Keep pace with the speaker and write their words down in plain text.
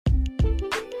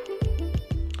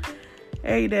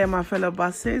Hey there, my fellow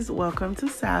bosses. Welcome to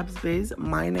Sab's Biz.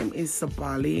 My name is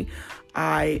Sabali.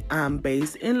 I am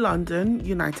based in London,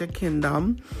 United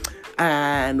Kingdom.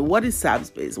 And what is Sab's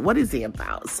Biz? What is it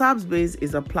about? Sab's Biz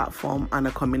is a platform and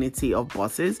a community of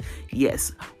bosses.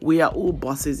 Yes, we are all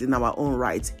bosses in our own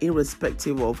right,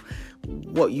 irrespective of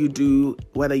what you do,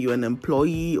 whether you're an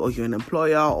employee or you're an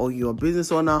employer or you're a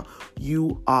business owner,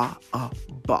 you are a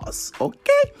boss.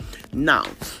 Okay? Now,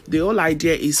 the whole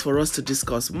idea is for us to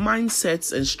discuss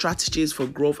mindsets and strategies for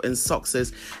growth and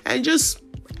success and just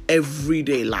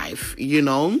everyday life,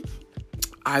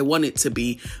 I want it to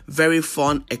be very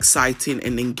fun, exciting,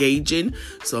 and engaging.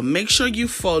 So make sure you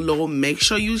follow, make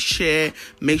sure you share,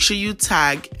 make sure you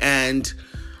tag, and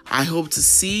I hope to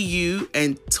see you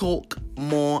and talk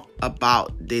more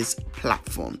about this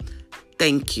platform.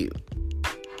 Thank you.